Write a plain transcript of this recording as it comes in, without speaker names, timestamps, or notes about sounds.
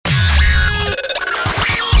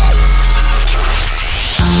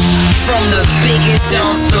From the biggest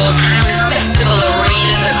dance floors and festival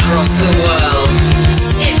arenas across the world.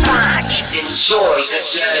 Sit back, enjoy the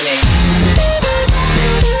journey.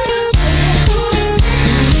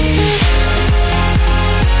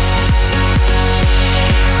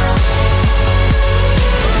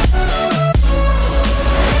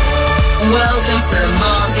 Welcome to the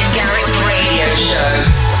Martin Garrix radio show.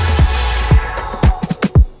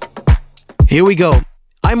 Here we go.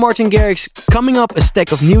 I'm Martin Garrix, coming up a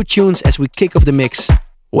stack of new tunes as we kick off the mix.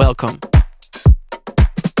 Welcome.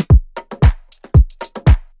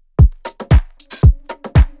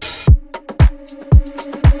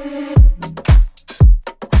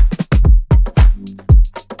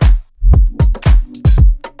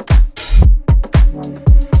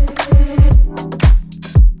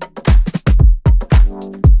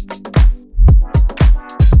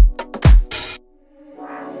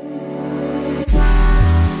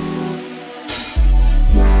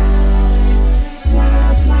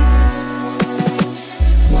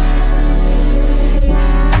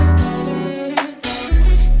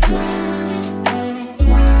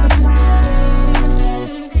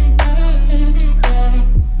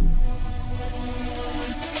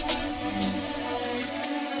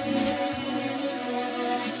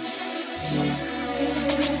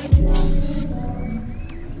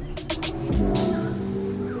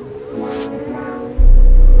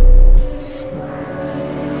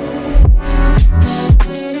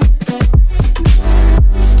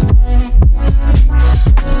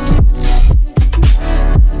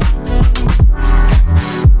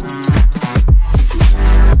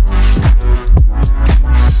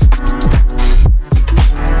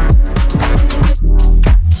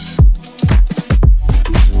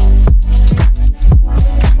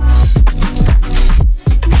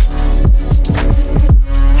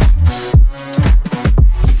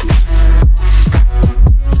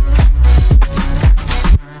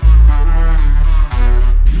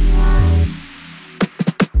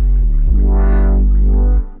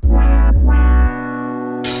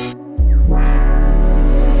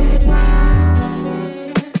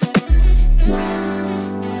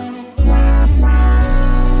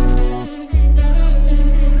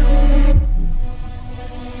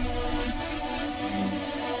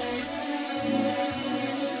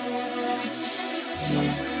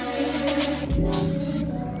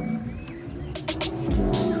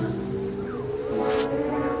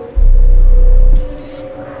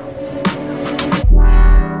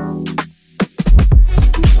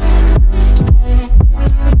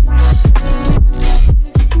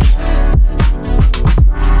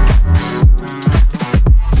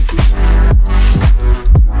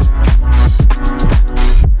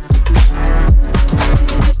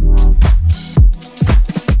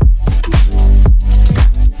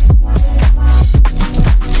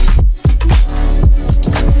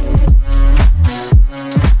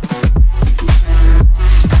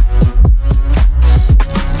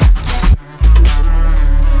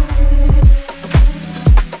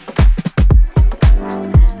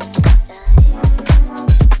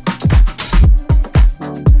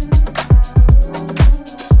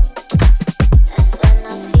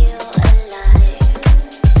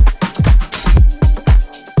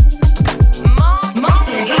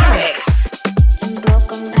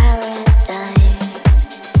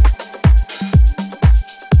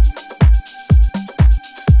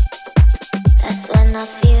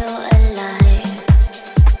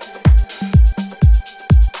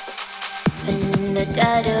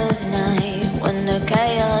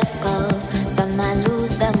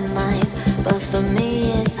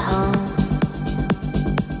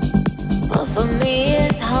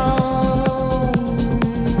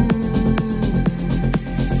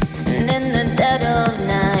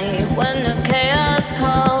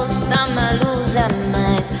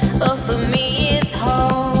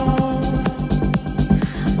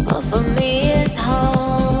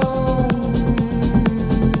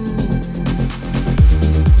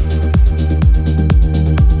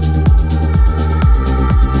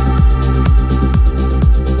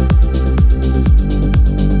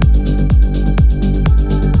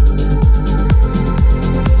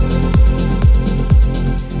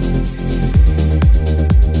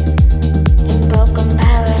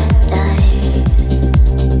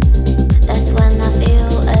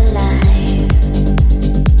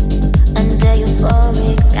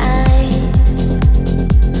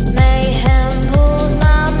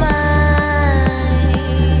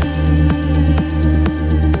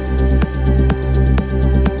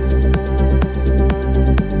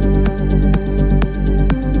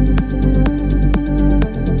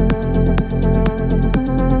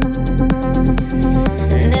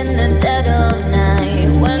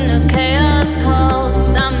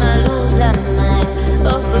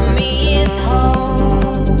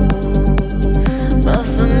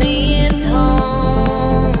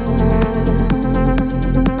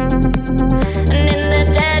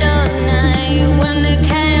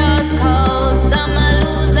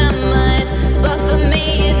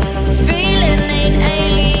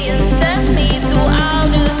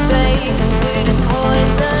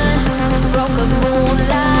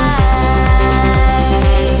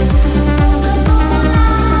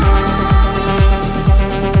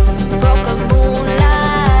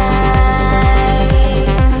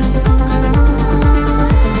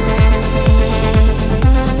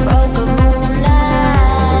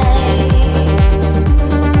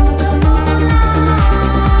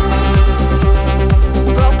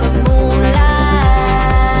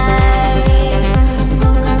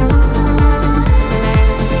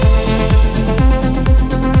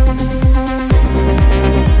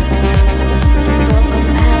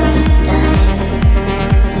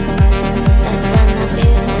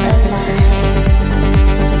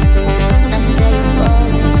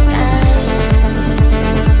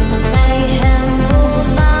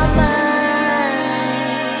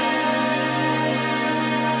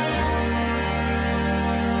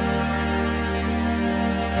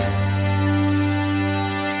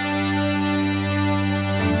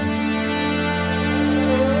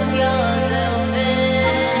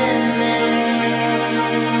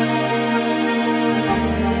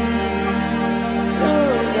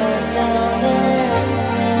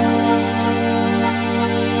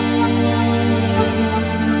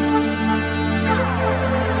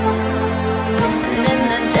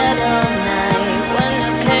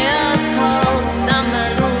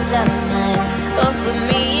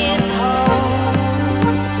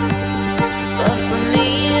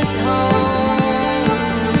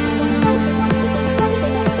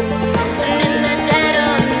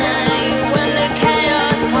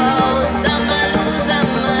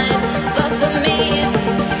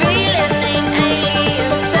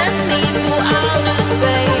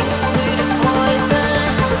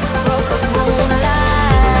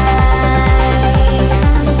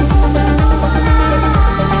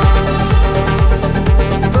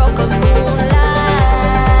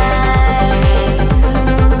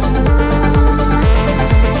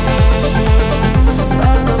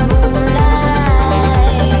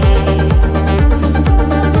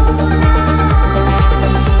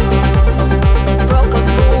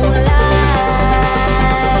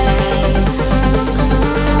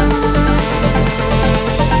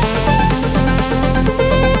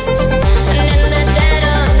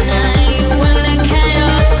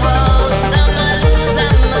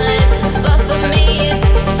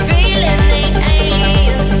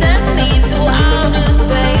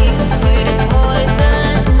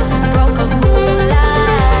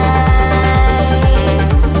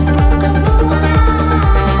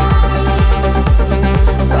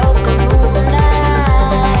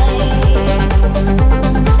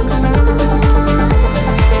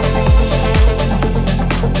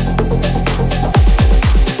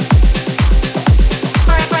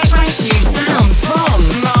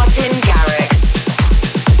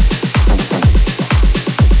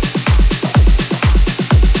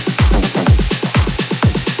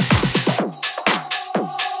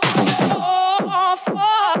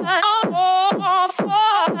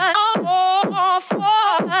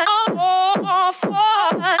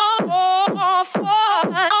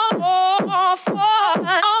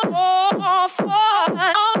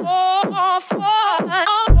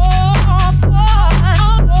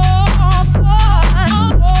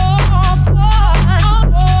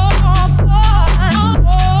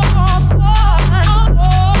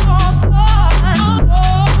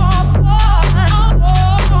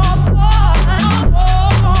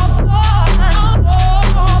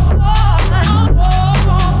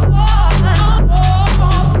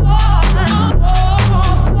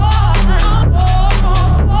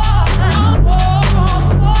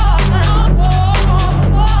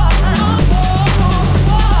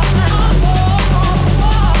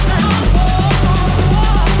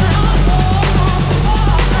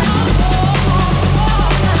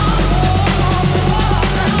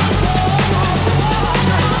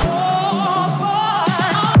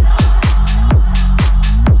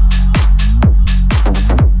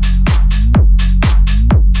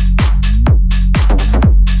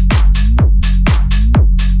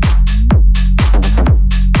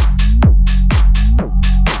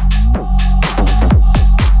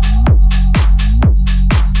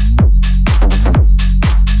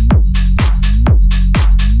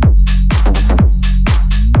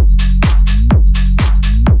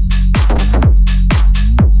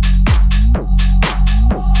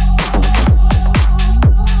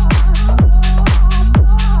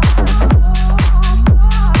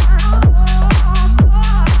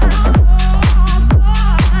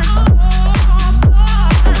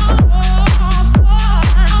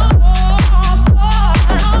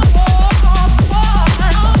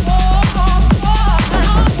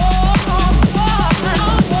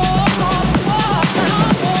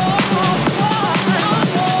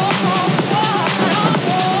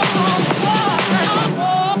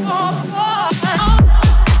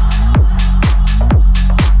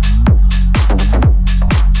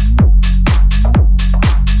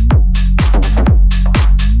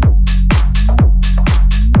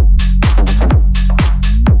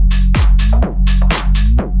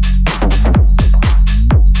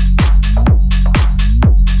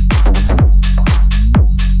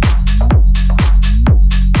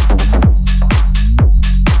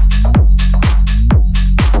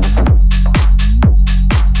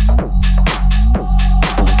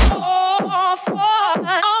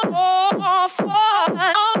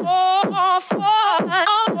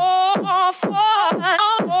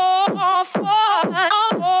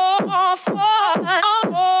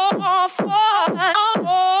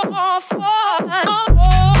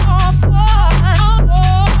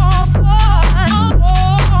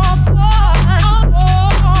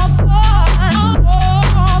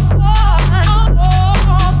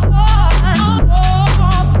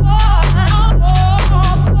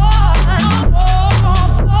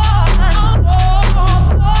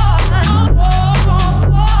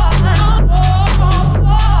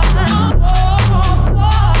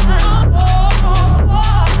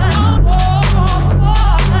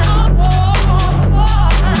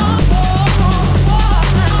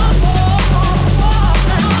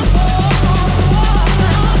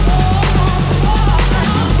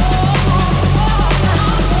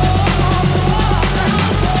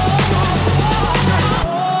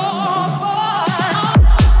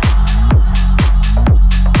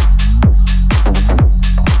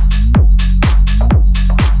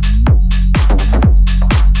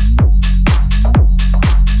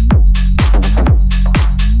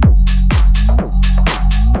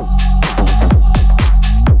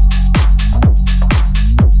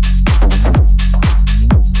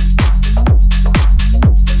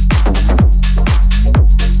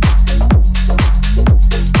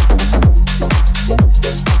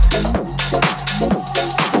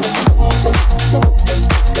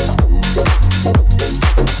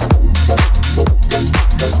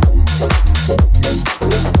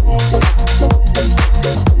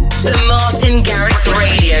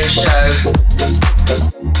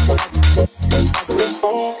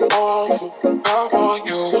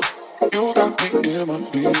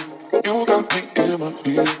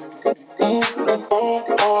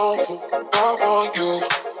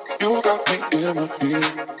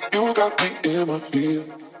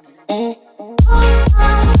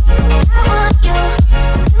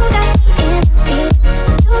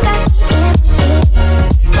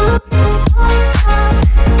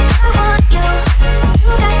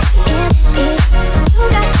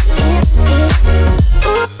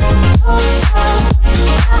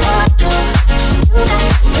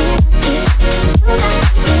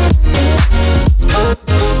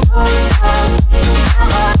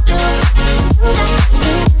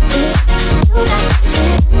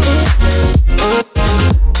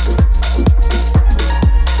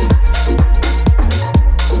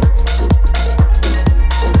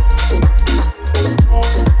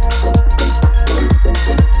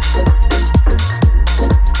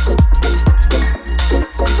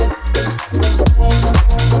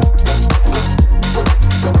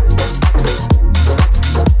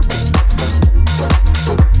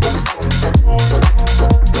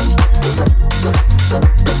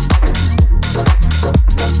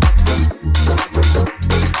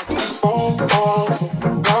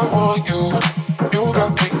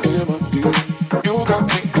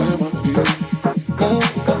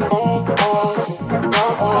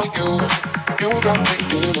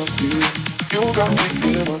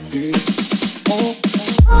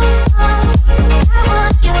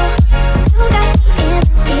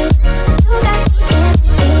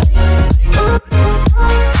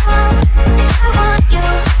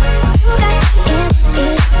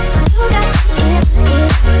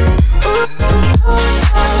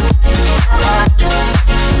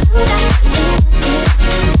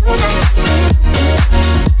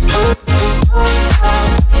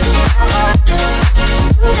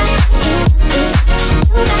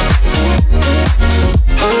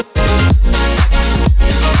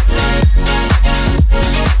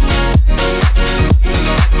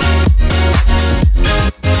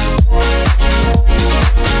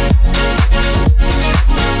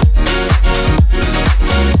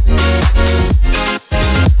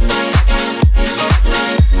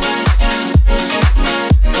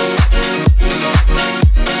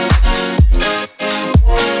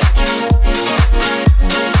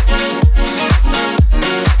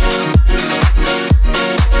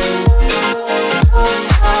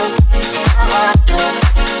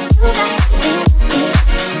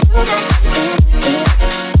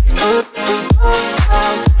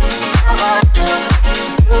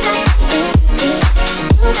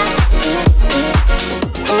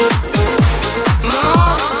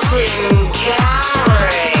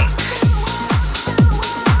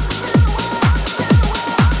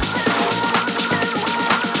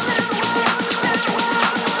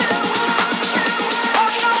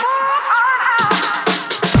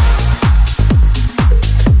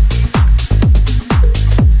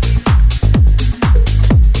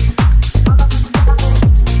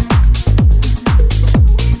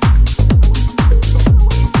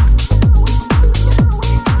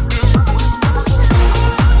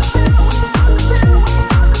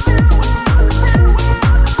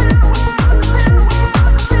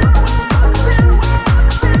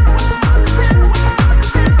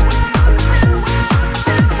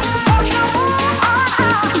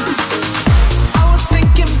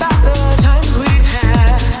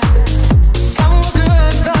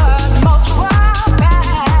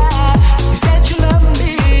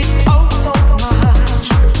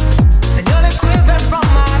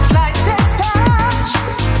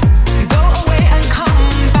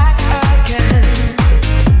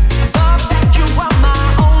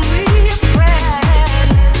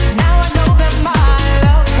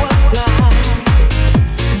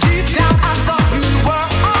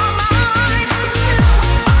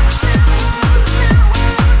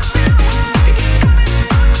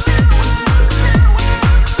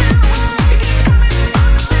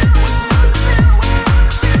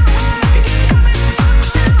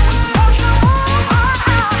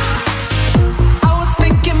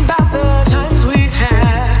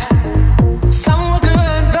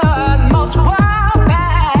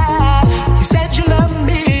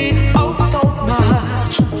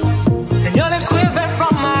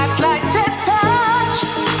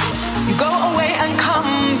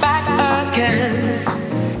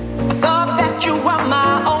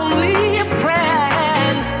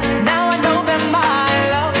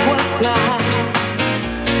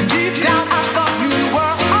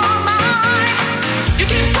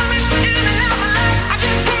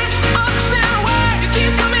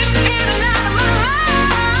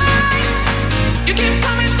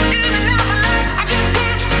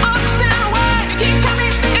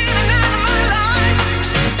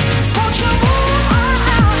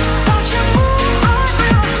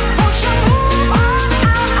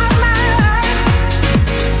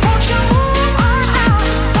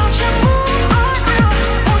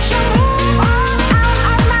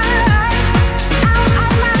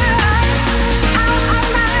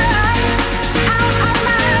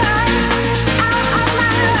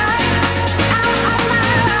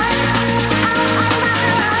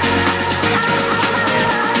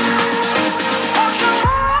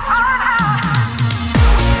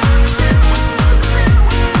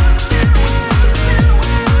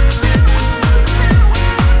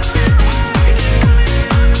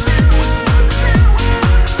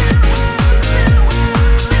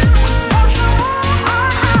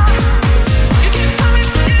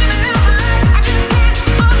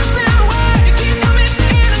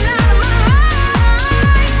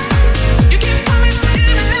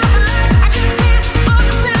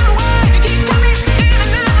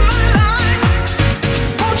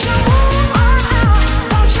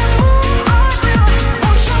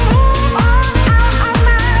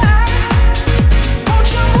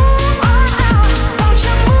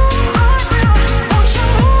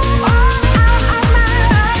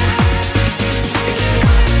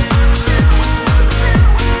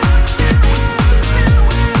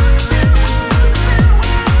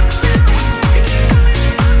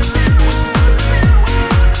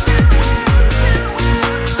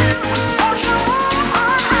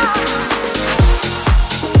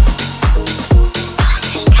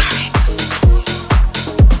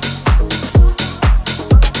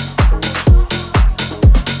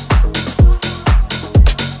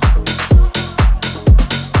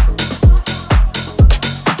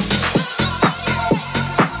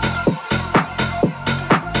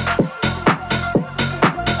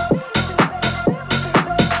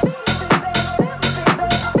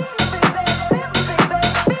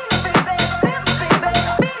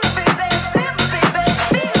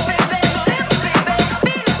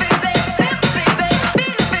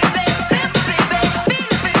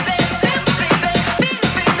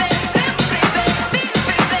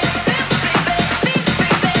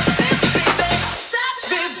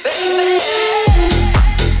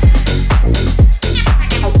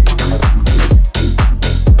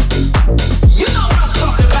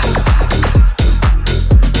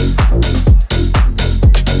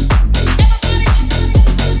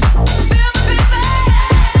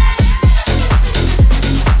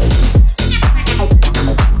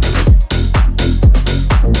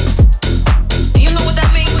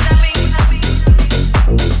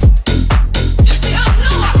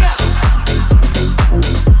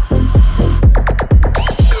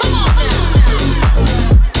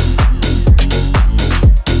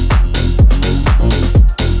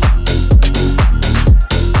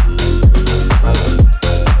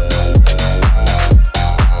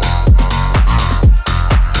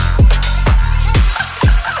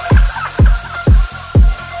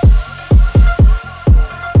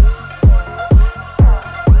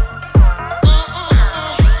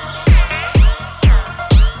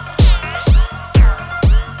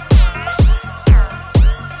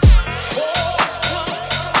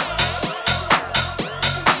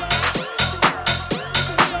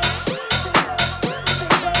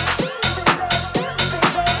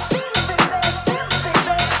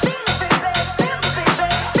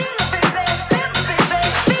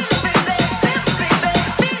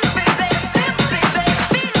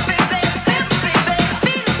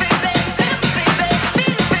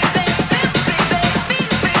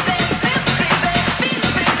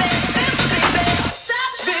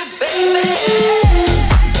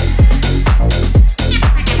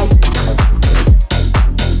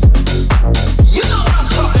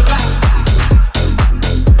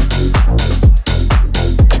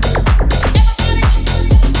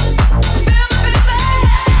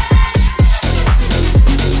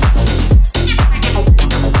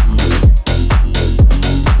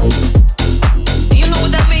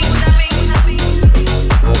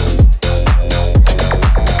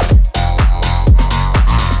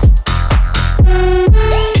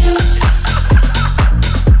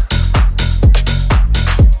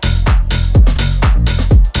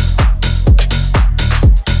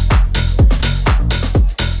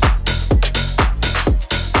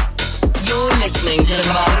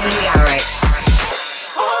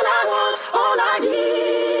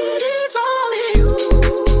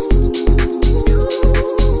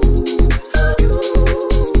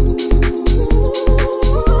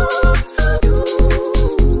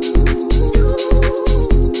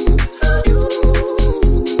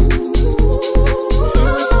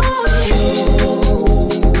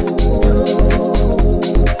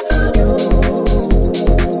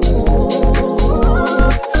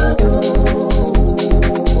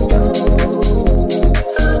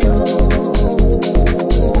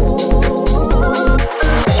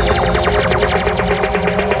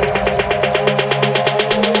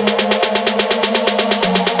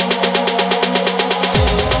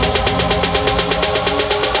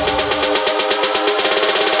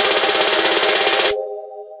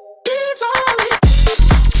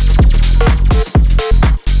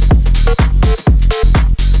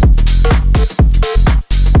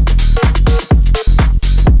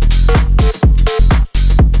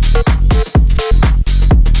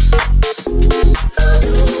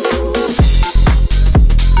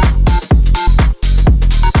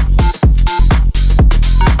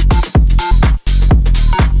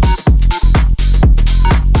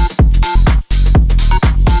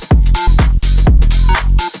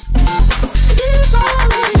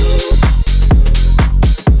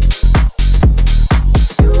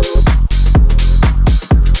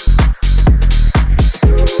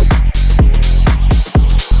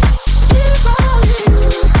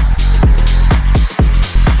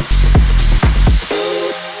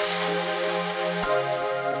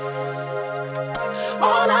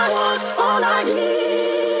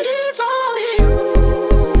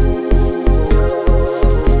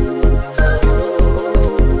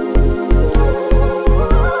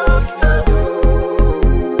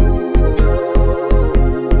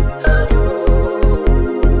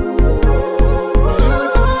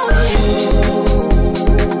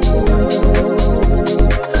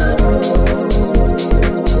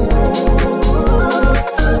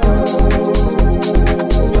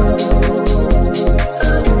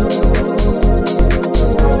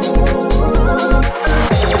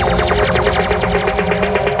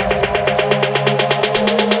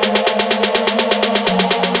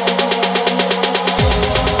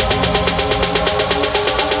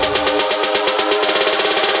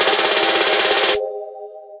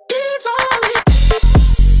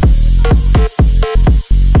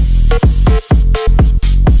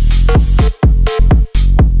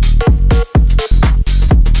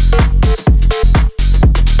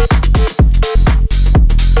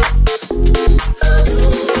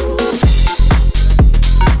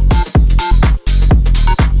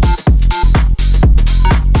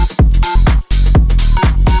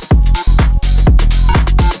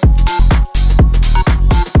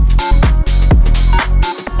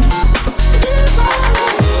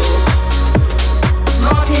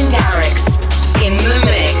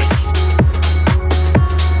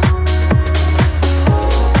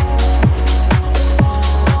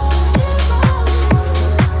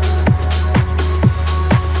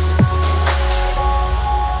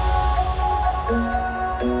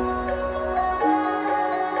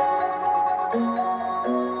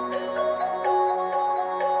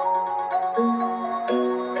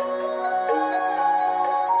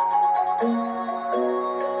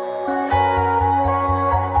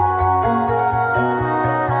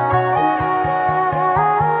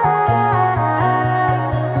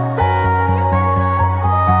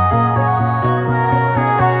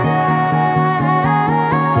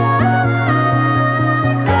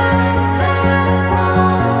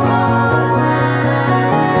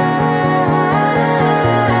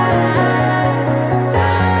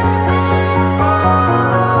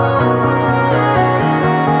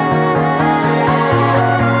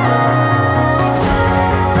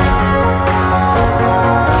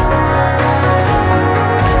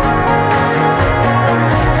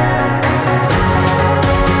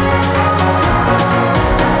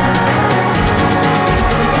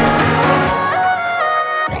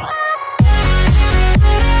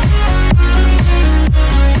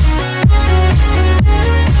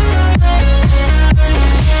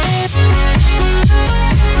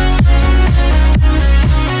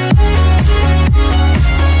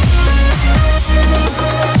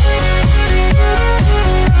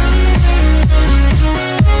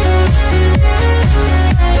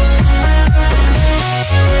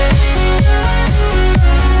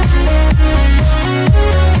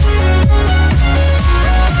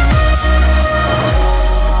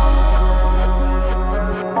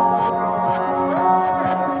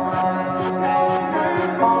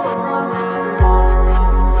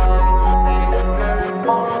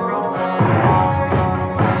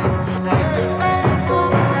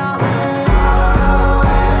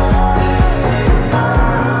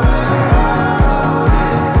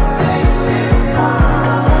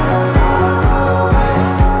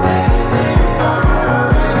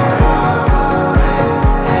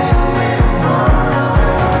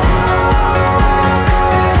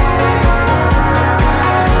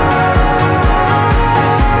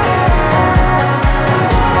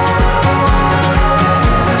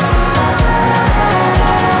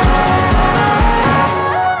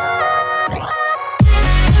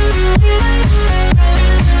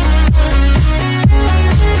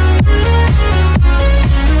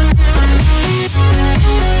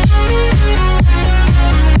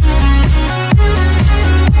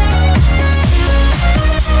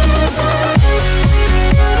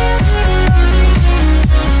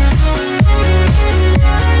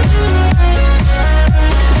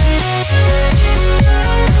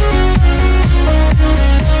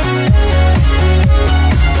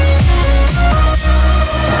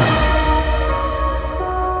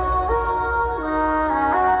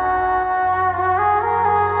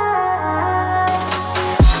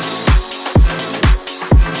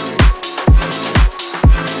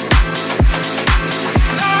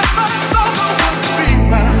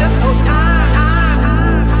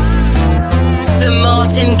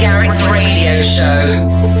 Martin Garrix radio show.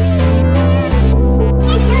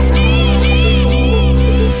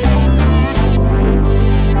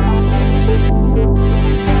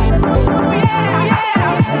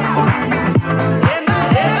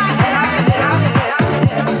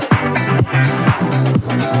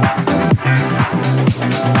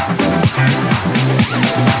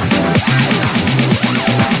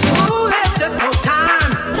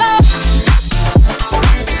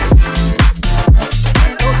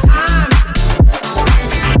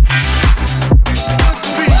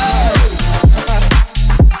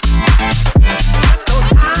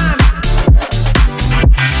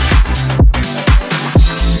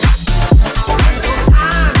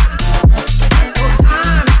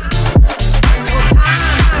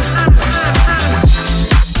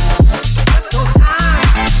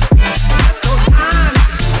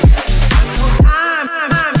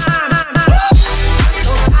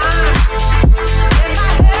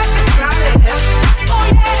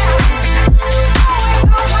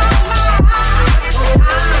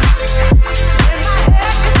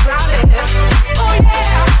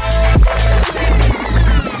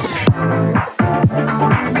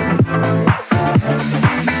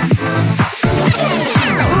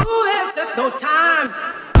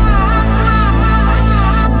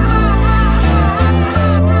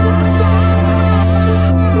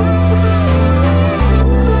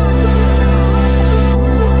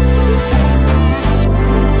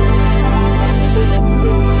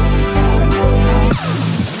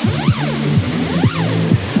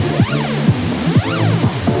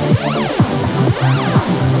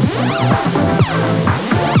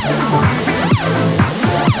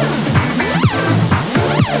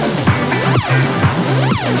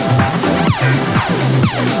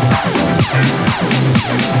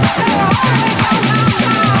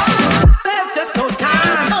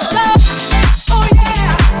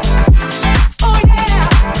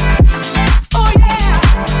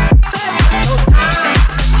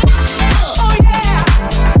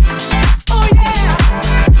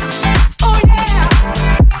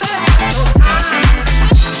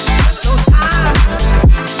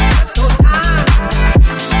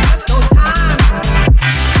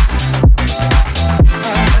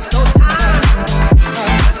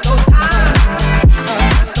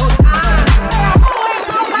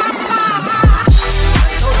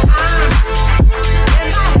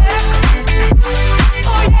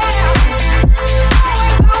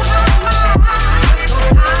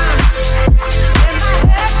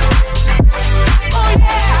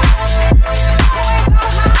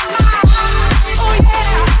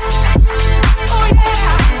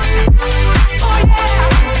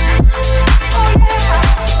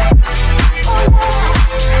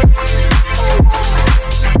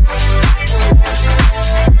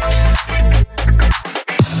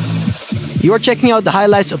 You are checking out the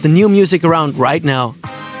highlights of the new music around right now.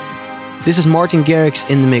 This is Martin Garrix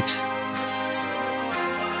in the mix.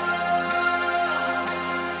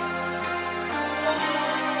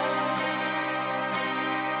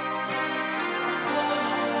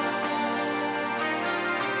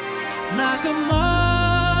 Like a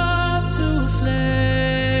moth to a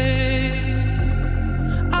flame,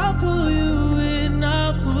 I'll pull you in,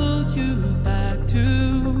 I'll pull you back to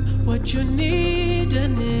what you need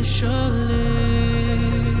initially.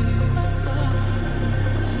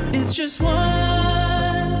 It's just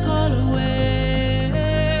one call away,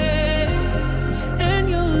 and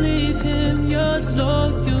you'll leave him, you're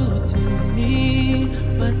loyal to me.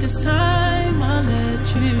 But this time I'll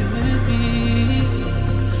let you be.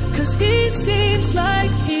 'Cause he seems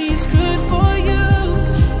like he's good for you,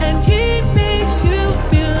 and he makes you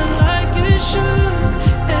feel like you should.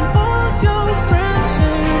 And all your friends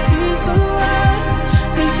say he's the one,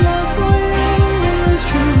 his love for you is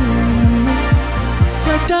true.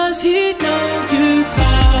 But does he know you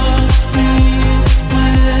call me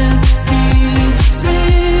when he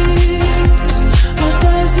sleeps? Or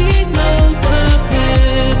does he know the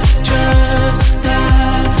pictures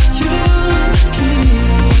that you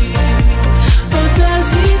keep? Or does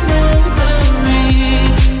he know the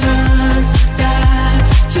reasons that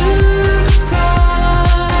you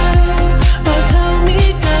cry? Or tell me,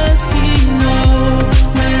 does he know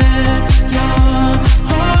where your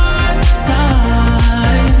heart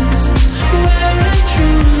lies? Where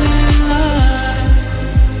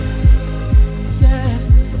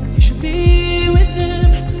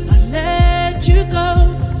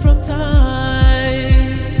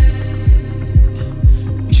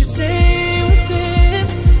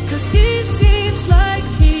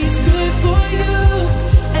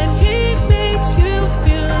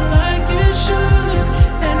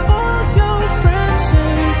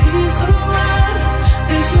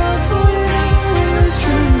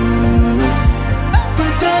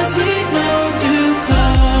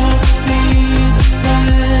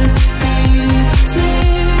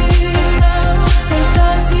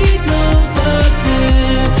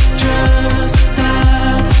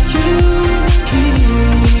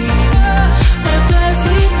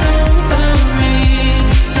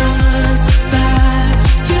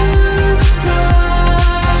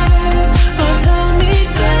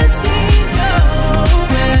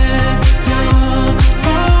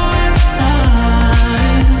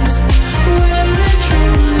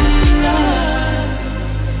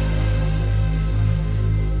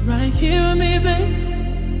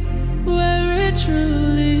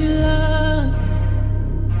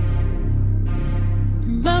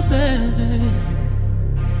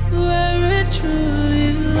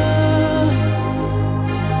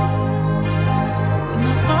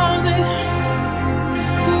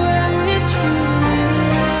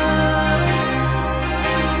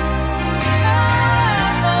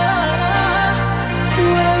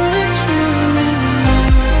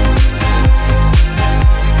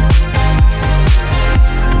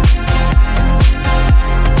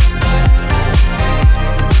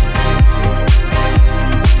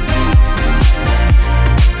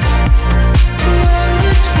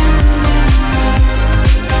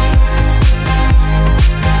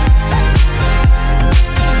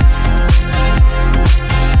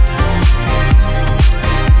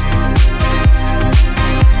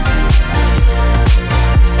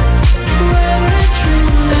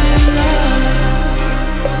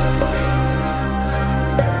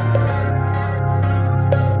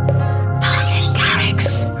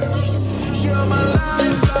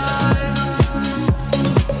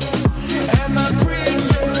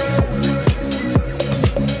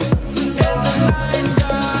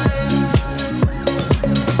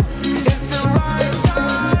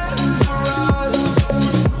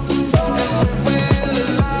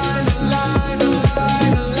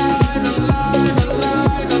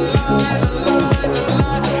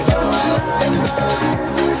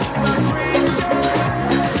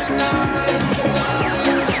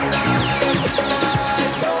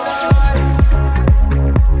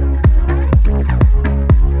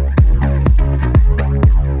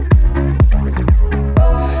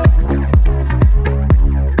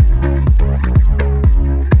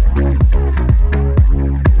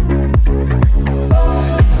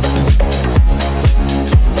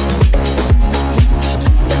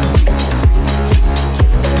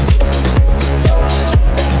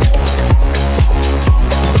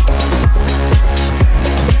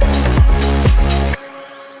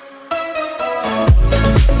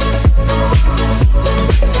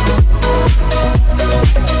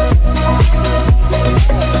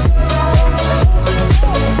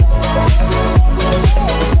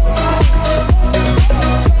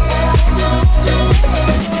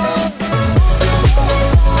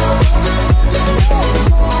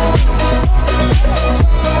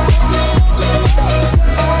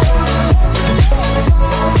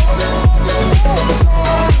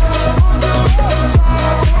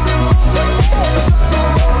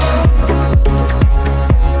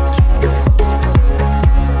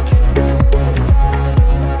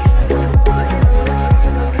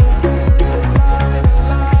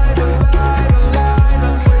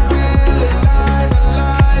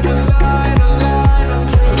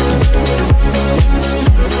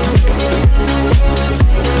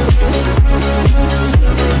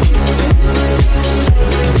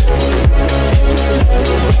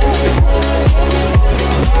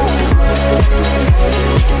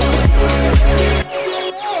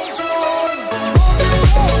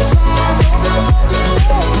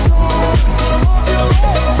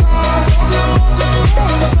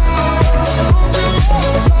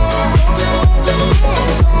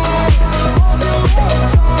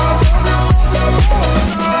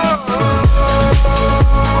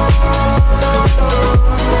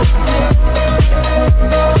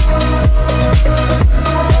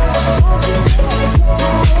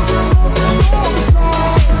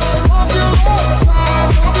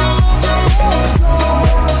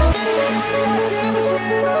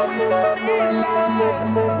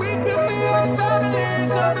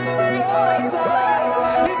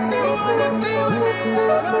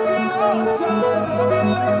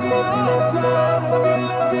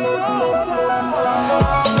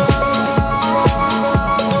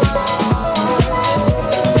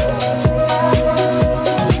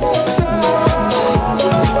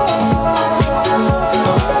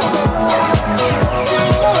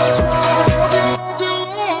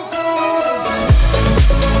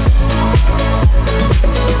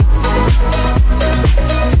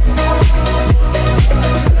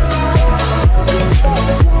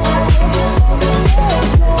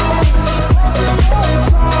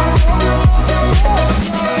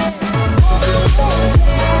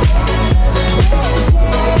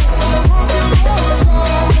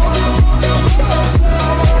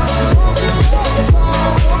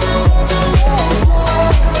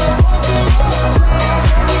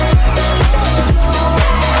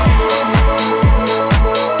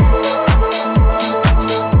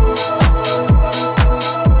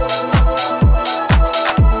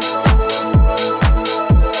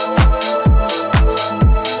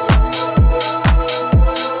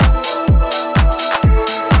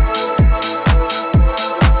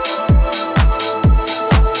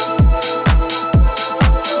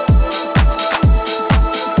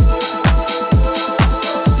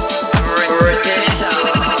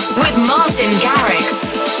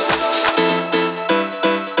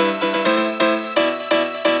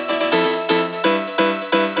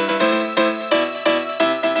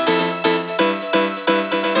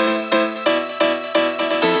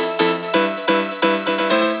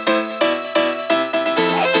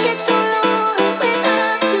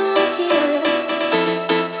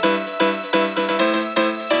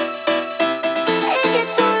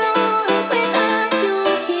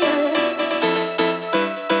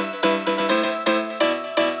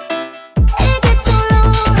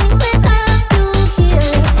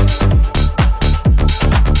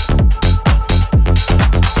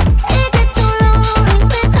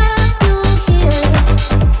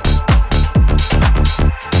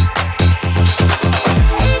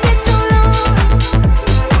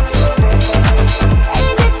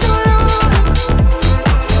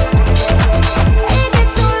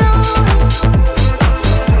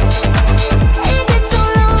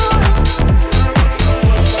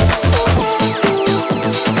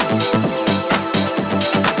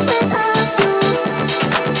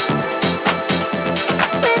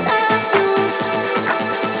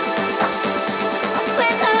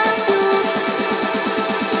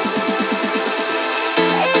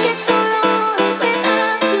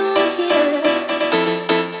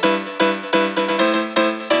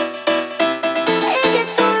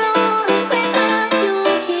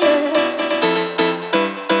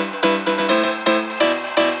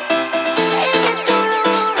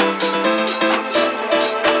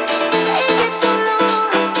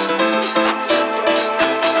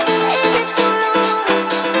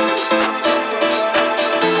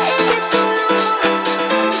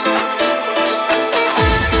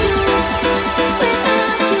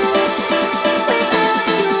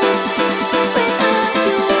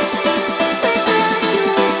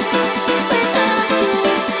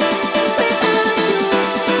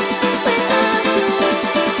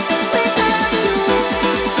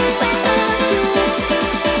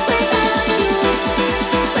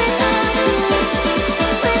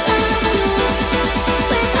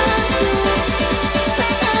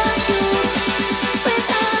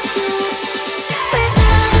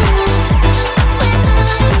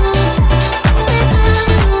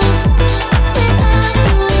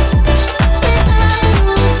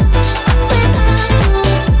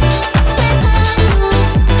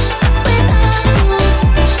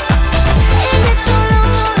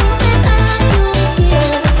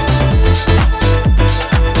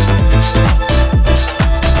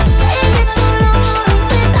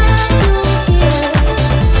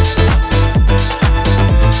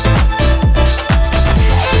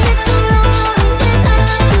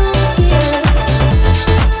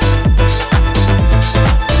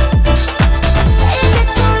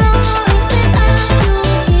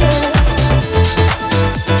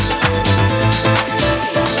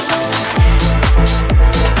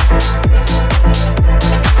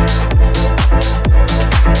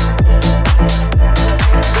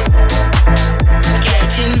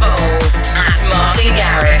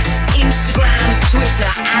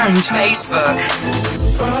and Facebook.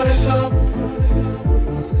 Rise up tonight.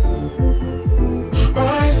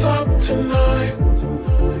 Rise up tonight.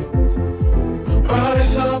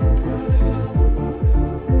 Rise up tonight. Rise up, rise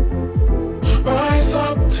up, rise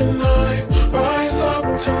up, rise up, rise up,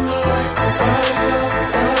 rise up, rise up,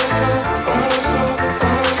 rise up,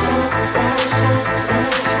 rise up.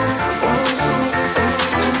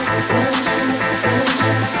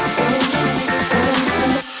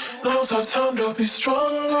 time to be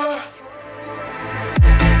stronger.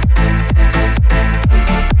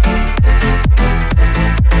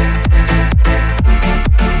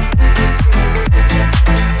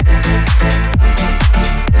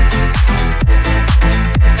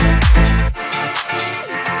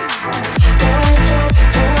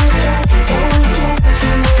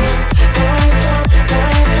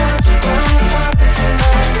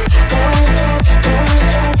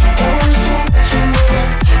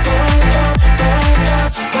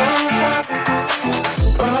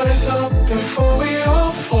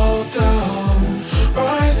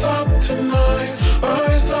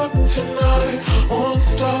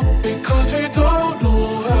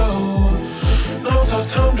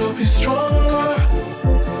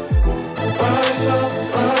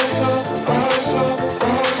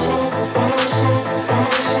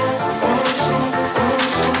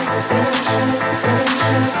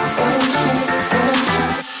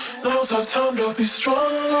 Time to be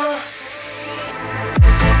stronger.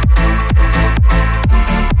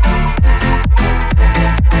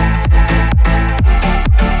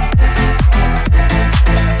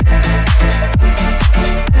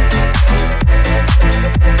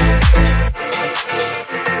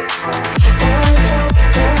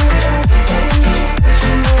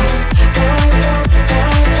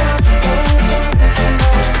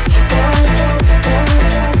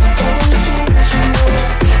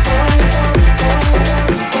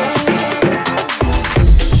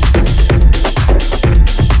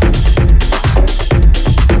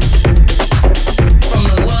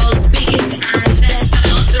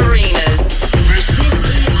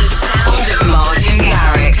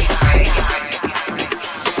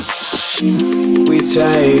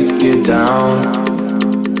 Take it down.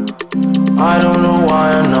 I don't know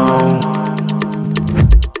why I know.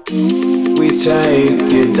 We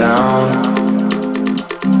take it down.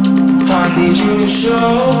 I need you to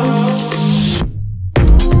show.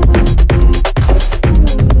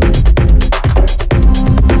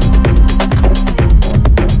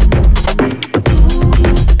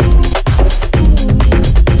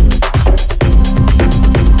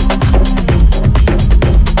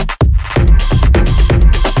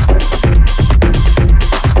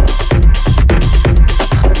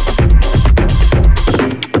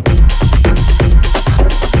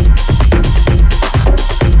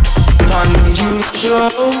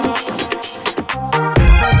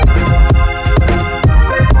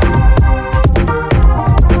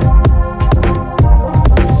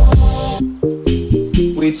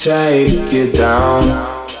 We take it down.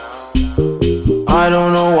 I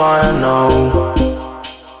don't know why I know.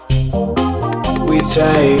 We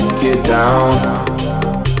take it down.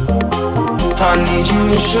 I need you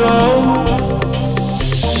to show.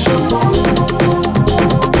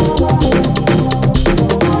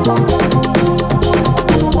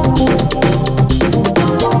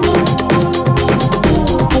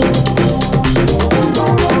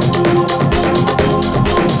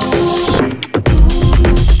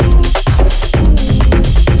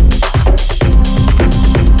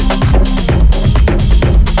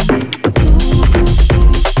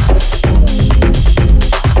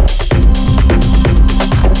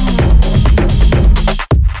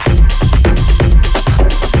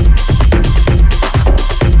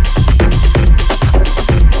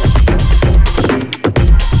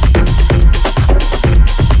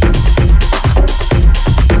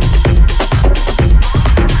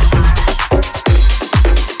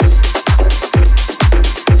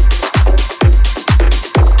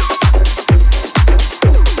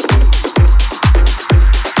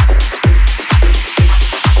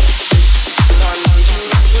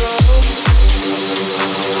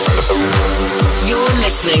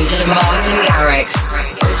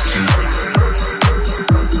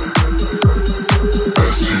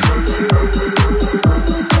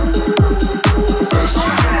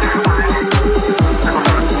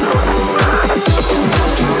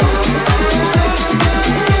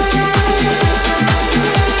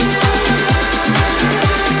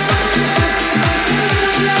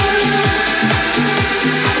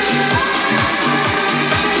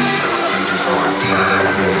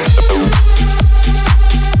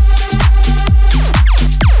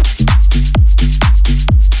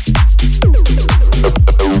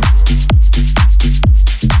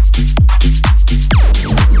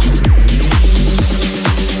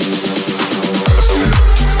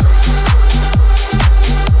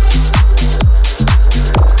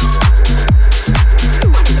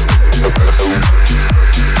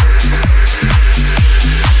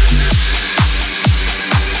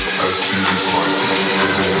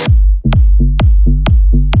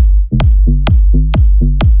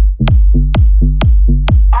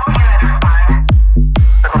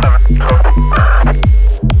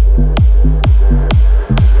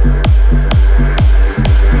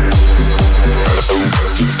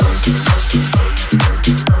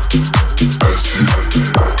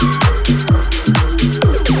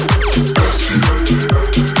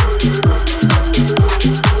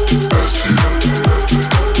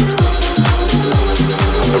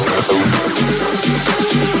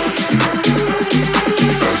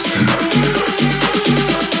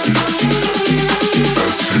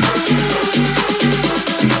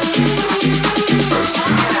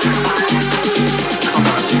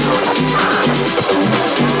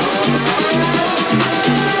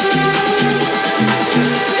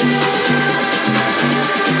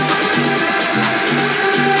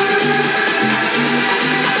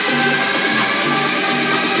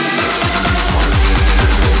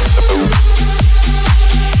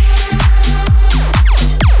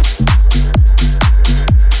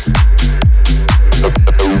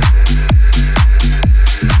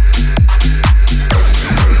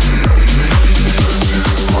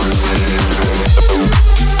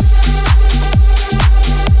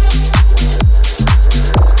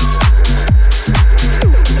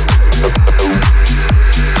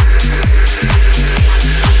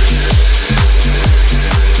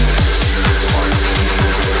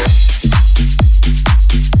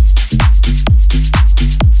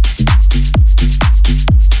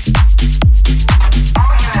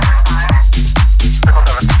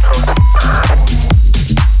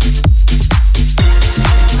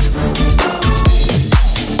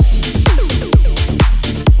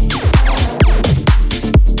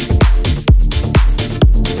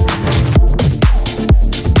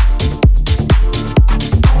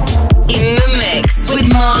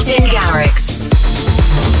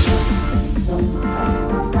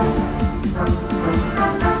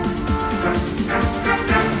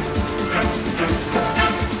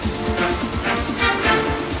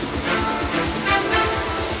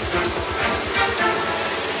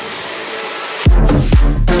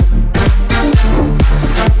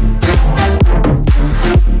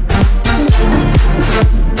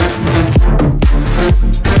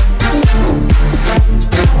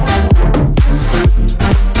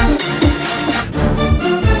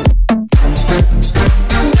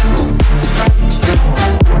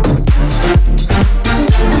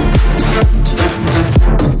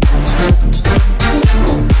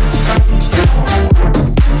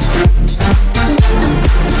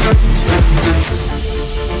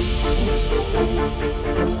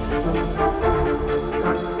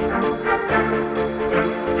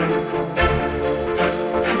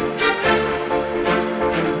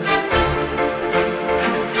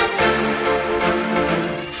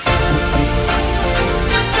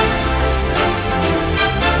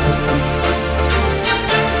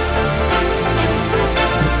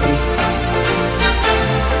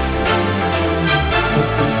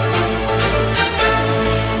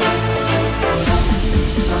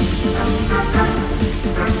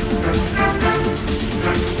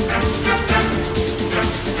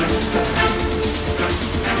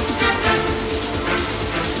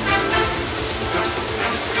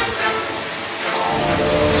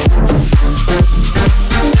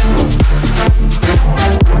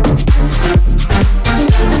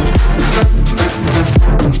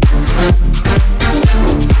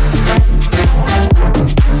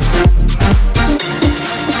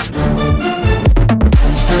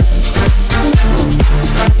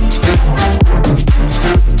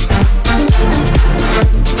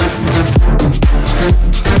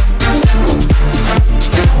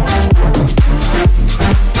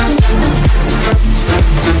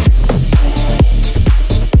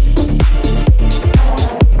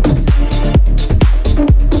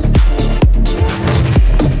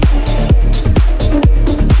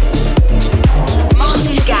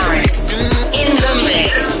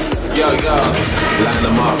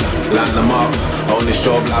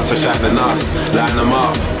 lights are shining us. Line them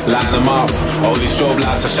up, line them up. Only strobe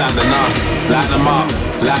lights are shining us. Line them up,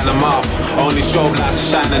 line them up. Only strobe lights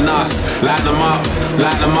are shining us. Line them up,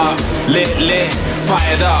 line them up. Lit, lit,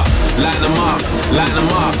 fired up. Line them up, line them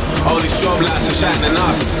up. Only strobe lights are shining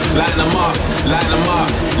us. Line them up, line them up.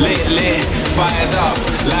 Lit, lit, fired up.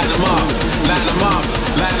 Line them up, line them up,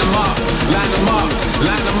 line them up, line them up,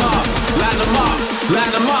 line them up, line them up,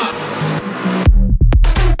 line them up.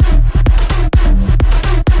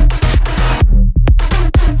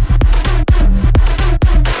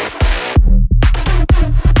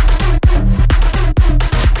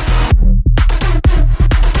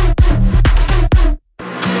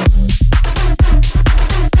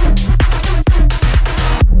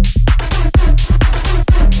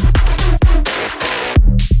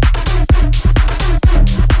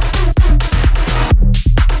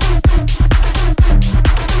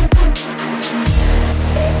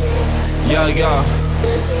 Yo,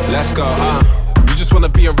 let's go, You just wanna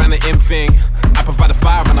be around the in thing. I provide the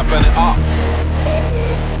fire and I burn it up.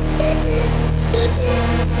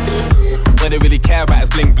 What they really care about is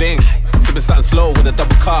bling bling. sipping something slow with a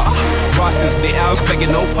double cup. Bosses in the house,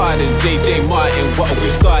 begging no pardon. JJ Martin, what are we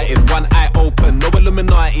starting? One eye open, no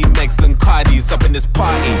Illuminati. Megs and Cardis up in this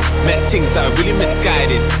party. Met things that are really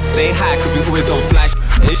misguided. Stay high, cause we always on flash.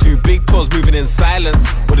 Issue big toes moving in silence.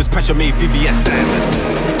 All this pressure made VVS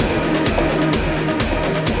diamonds.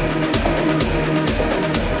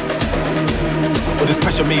 All this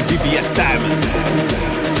pressure made VVS diamonds.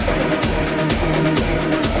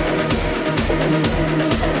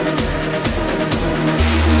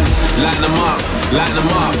 Line them up, line them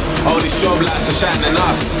up. All these strobe lights are shining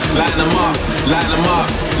us. Line them up,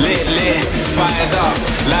 lit, lit, fired up.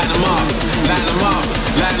 Line them up, line them up,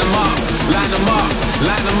 line them up, line them up,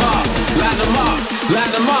 line them up, line them up,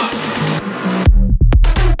 line them up.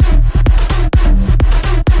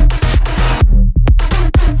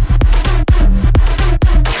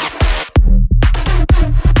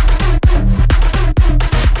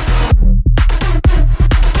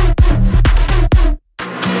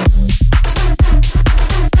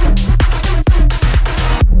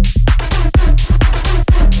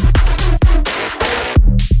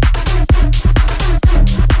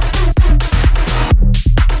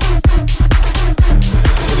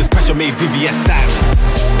 Made VVS diamonds.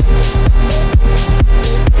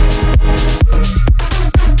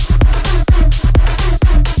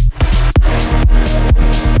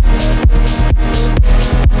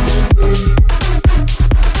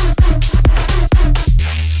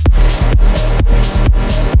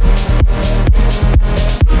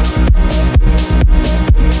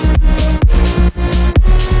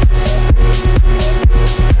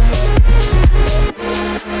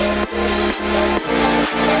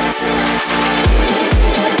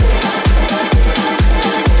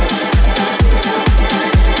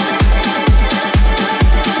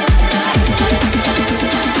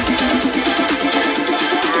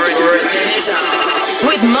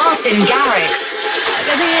 Garrix. I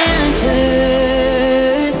got the answer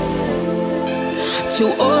to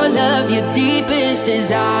all of your deepest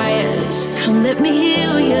desires. Come let me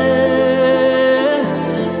heal you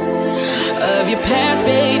of your past,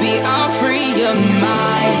 baby. I'll free your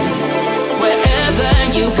mind. Wherever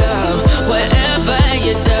you go, wherever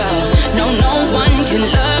you do, no one can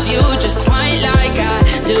love you just quite like I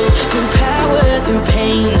do. Through power, through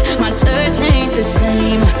pain, my touch ain't the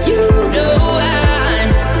same. You know I'm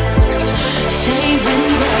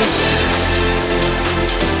saving grace,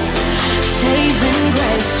 saving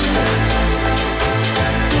grace,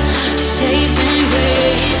 saving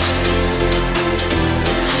grace,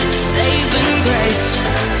 saving grace.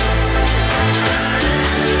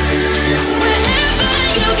 Wherever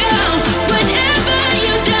you go, whatever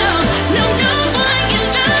you do, no one can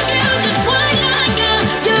love you just quite like I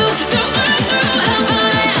do. Through earth, through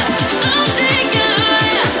hellfire, I'll take you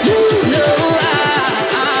higher. You know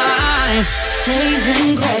I'm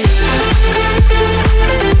saving grace. Saving grace.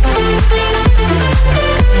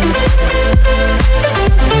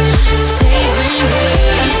 Saving grace. Saving grace.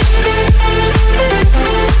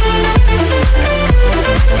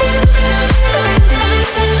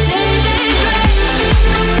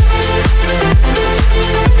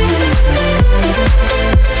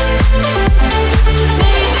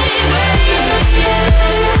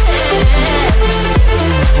 Yes.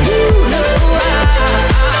 You know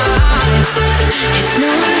it's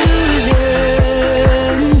no illusion.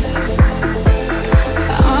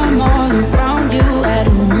 I'm all around you at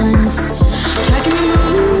once, tracking the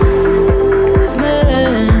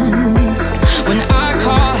movements. When I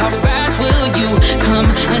call, how fast will you come?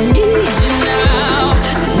 I need you now,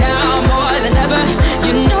 now more than ever.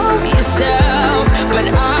 You know yourself, but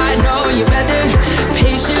I know you better.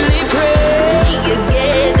 Patiently pray you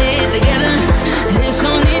get it together. This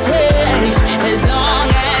only takes as long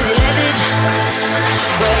as you let it.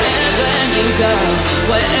 Wherever you go,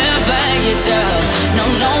 wherever you do,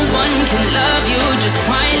 no one can love you just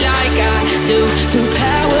quite like I do. Through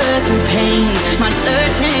power, through pain, my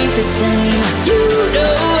touch ain't the same. You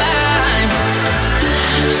know I'm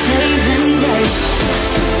saving grace,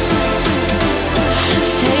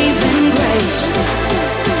 saving grace.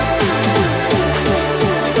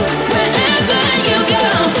 Wherever you go,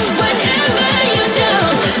 whatever you do,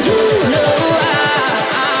 you know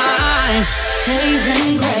I'm saving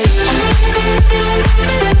grace.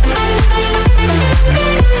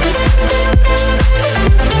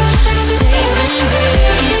 Saving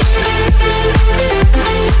grace.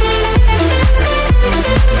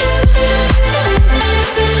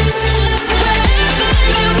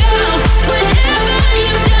 Wherever you go, whatever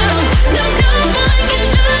you do, no one can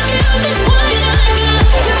love you just quite like I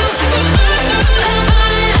do. From earth through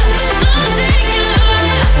hellfire, I'll take you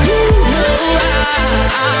higher. You know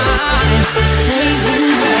I'm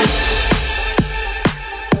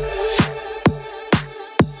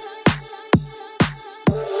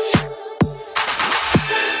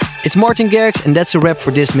It's Martin Garrix, and that's a wrap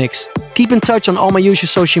for this mix. Keep in touch on all my usual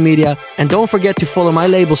social media, and don't forget to follow my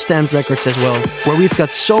label Stamped Records as well, where we've got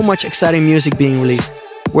so much exciting music being released.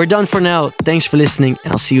 We're done for now. Thanks for listening,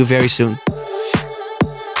 and I'll see you very soon.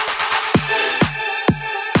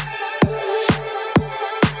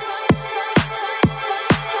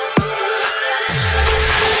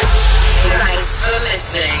 Thanks for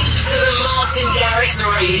listening to the Martin Garrix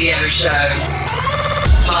Radio Show.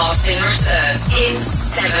 Martin returns in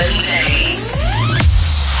 7 days.